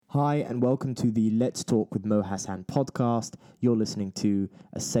Hi, and welcome to the Let's Talk with Mo Hassan podcast. You're listening to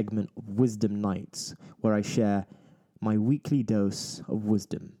a segment of Wisdom Nights, where I share my weekly dose of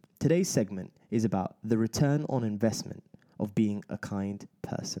wisdom. Today's segment is about the return on investment of being a kind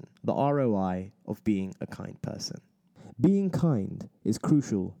person, the ROI of being a kind person. Being kind is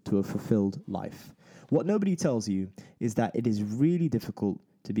crucial to a fulfilled life. What nobody tells you is that it is really difficult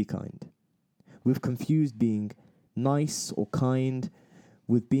to be kind. We've confused being nice or kind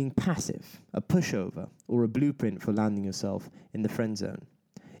with being passive, a pushover, or a blueprint for landing yourself in the friend zone.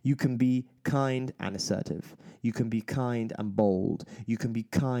 You can be kind and assertive. You can be kind and bold. You can be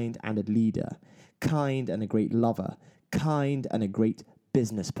kind and a leader, kind and a great lover, kind and a great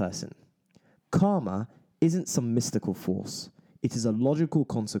business person. Karma isn't some mystical force. It is a logical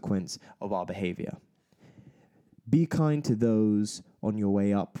consequence of our behavior. Be kind to those on your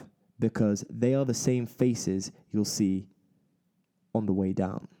way up because they are the same faces you'll see on the way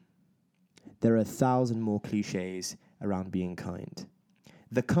down. There are 1,000 more cliches around being kind.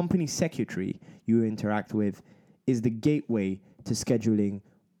 The company secretary you interact with is the gateway to scheduling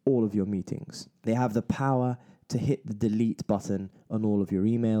all of your meetings. They have the power to hit the delete button on all of your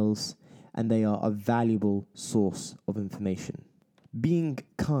emails, and they are a valuable source of information. Being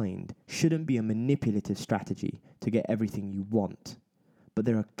kind shouldn't be a manipulative strategy to get everything you want, but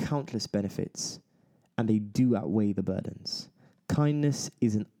there are countless benefits, and they do outweigh the burdens. Kindness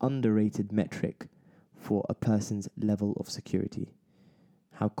is an underrated metric for a person's level of security,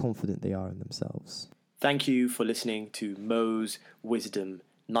 how confident they are in themselves. Thank you for listening to Mo's Wisdom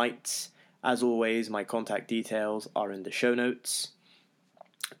Nights. As always, my contact details are in the show notes.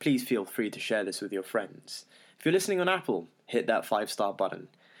 Please feel free to share this with your friends. If you're listening on Apple, hit that 5-star button.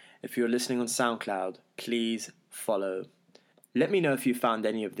 If you're listening on SoundCloud, please follow. Let me know if you found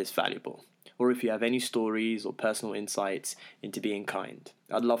any of this valuable, or if you have any stories or personal insights into being kind.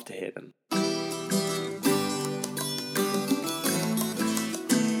 I'd love to hear them.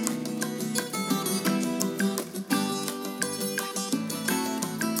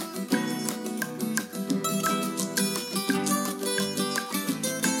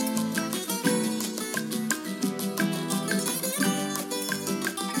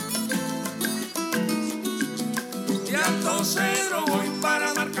 De Alto Cedro voy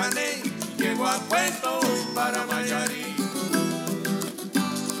para Marcané, llego a Puerto voy para Mayarí.